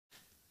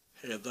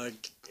Hey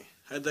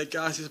there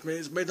guys,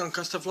 it's me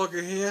Doncaster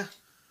Vlogger here.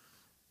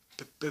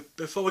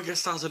 Before we get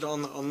started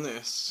on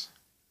this,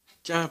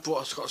 Gemma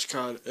bought a scratch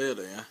card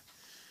earlier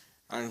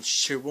and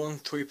she won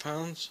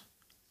 £3.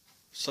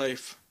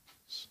 Safe.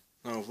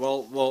 No,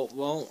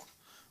 well,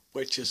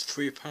 which is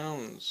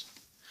 £3.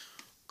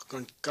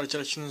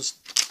 Congratulations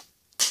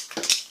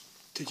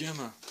to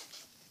Gemma.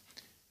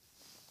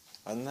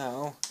 And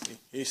now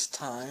it's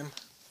time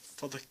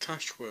for the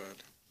cash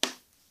word.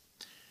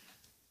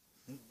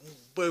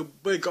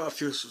 We got a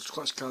few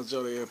scratch cards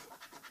earlier,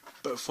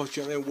 but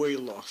fortunately we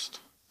lost.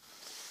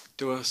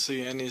 Do I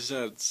see any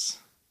Zs?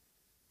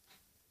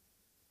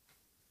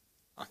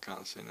 I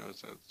can't see no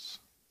Zs.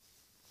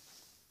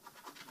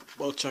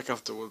 We'll check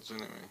afterwards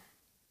anyway.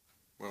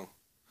 Well,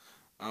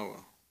 I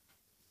will.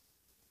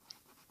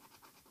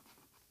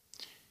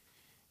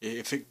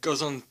 If it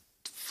goes on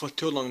for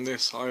too long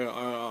this,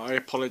 I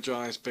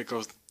apologise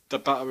because the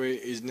battery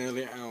is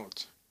nearly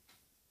out.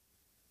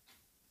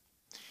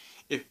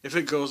 If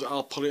it goes,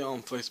 I'll put it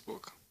on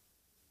Facebook.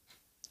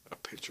 A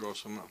picture or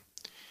something.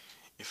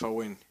 If I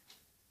win.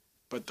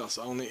 But that's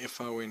only if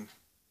I win.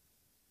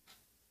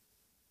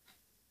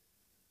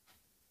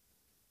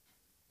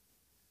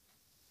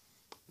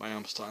 I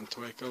am starting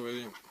to wake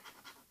already.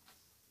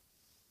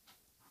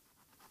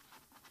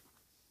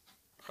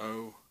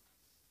 Oh.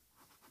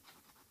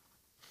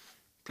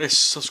 Please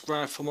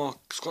subscribe for more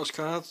scratch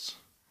cards.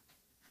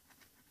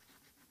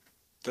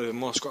 There are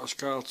more scratch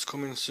cards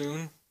coming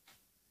soon.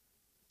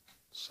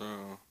 So,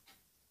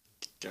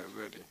 get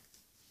ready.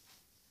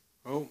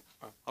 Oh,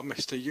 I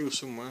missed a U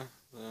somewhere.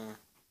 There.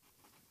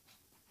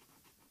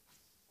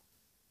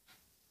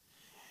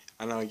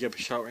 I know you're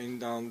shouting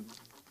down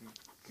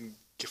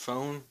your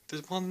phone.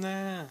 There's one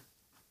there.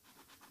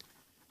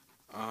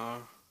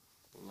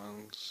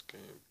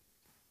 Landscape.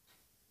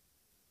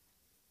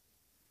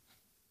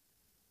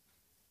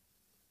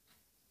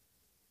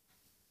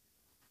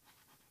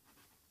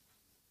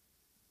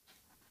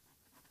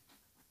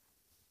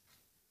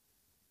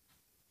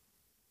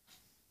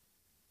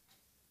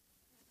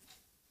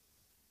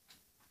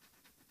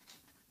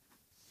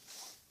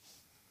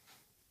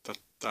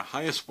 The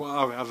highest what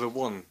I've ever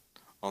won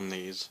on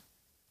these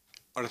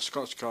on a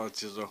scratch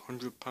cards is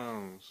 £100,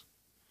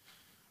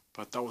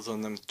 but that was on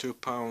them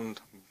 £2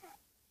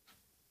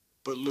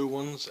 blue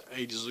ones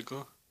ages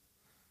ago.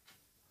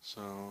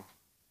 So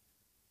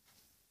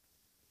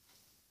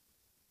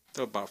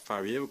that was about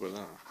 5 years ago.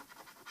 That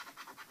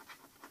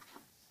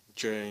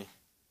J,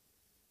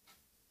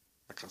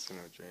 I can't see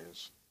no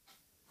J's.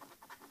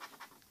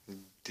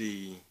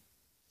 D,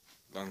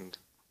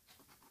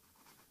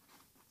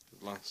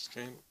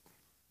 landscape.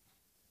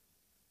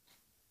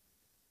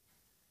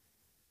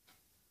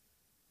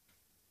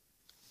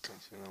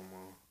 Can't see no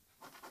more.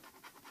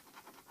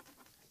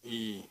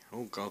 E,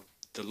 oh god,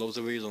 there are loads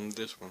of E's on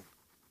this one.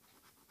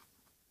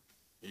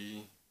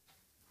 E,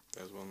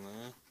 there's one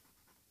there.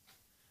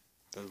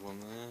 There's one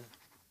there.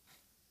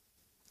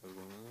 There's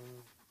one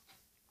there.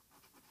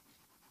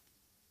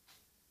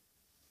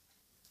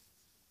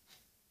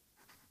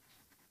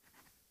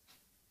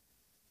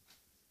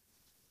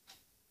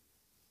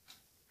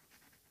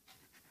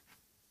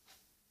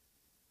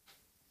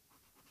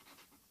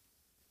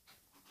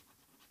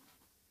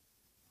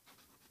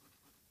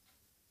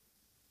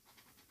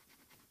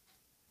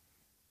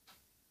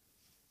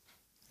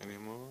 Any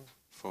more?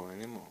 For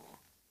any more?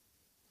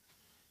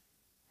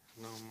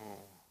 No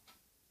more.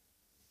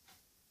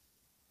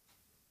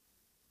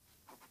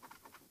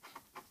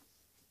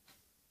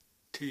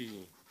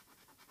 T.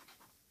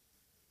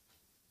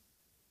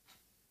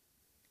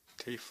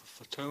 T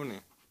for Tony.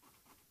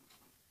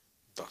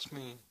 That's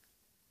me.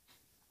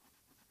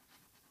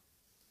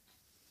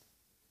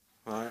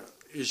 Right,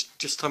 it's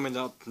just telling me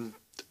that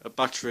a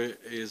battery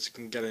is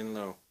getting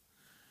low.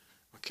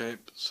 Okay,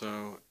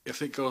 so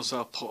if it goes,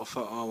 I'll put a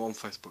photo on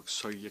Facebook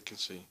so you can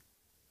see.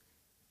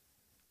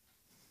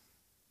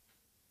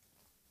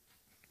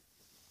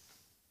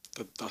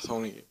 That's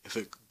only if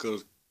it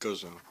goes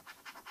on.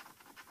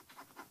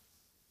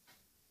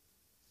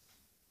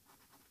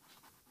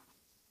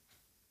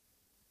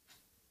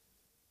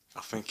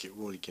 I think it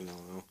will, you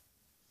know, though.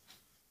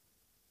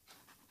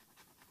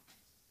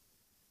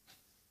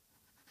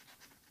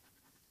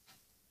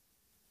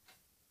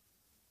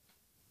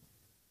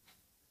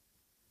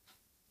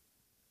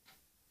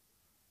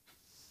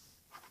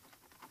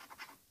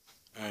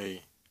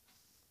 A.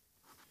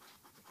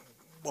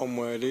 One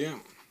word here.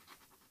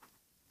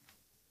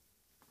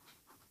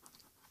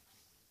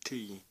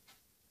 T.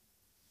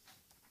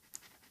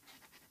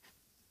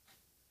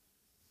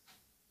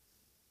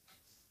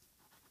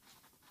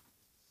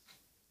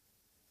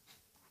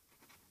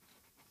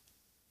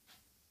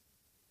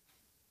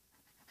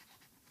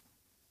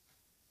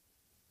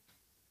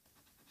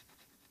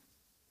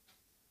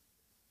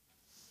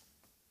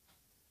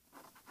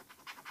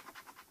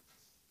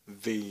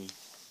 V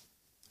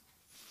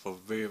for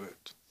Vivid.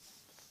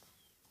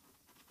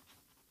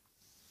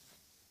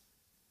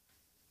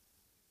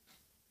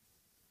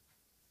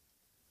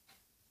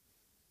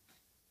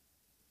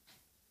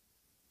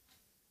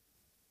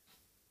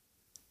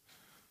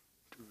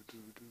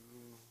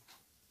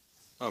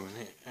 Oh, I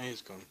mean,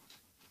 A's gone.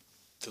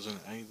 There's an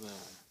A there.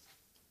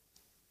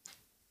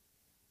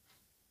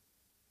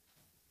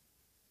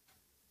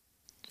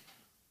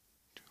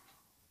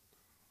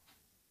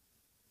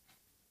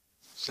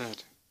 Z.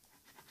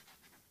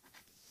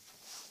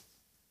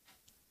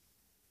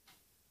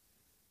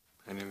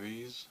 Any of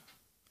these?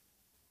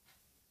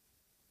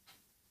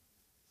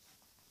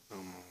 No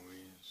more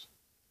these.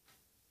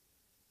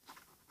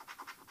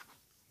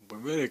 But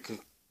really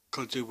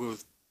could do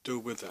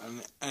with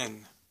an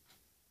N.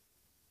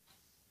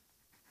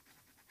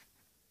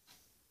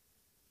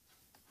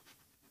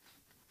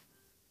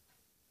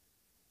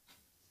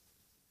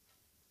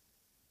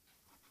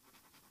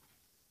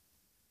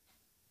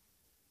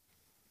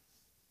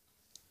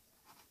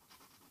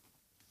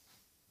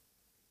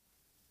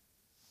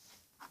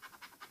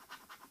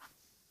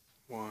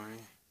 Y.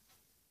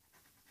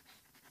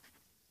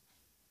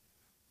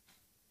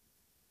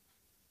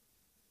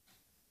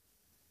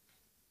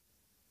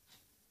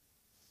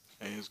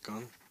 A is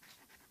gone.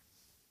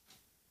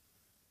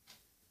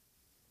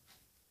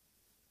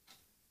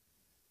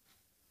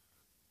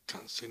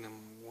 Can't see them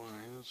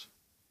Y's.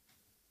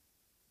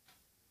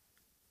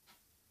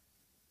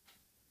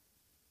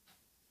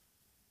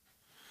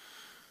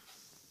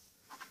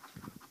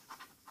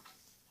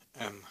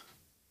 M.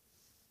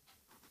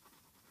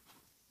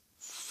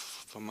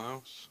 For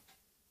mouse.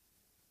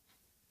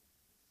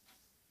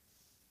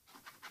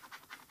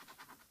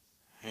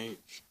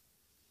 H.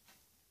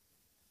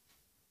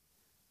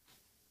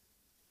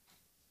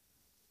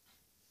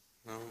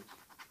 No.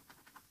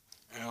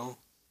 L.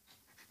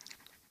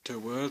 2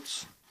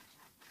 words.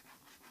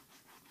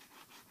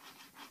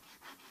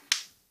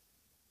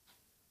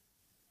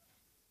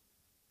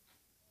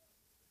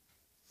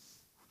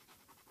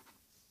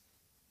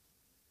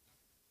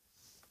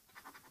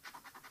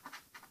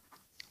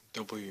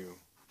 W.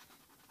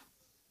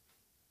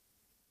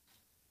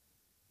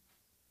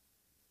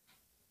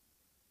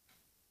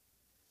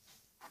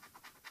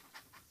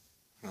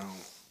 No.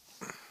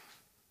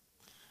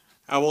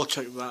 I will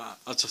check that,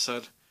 as I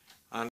said.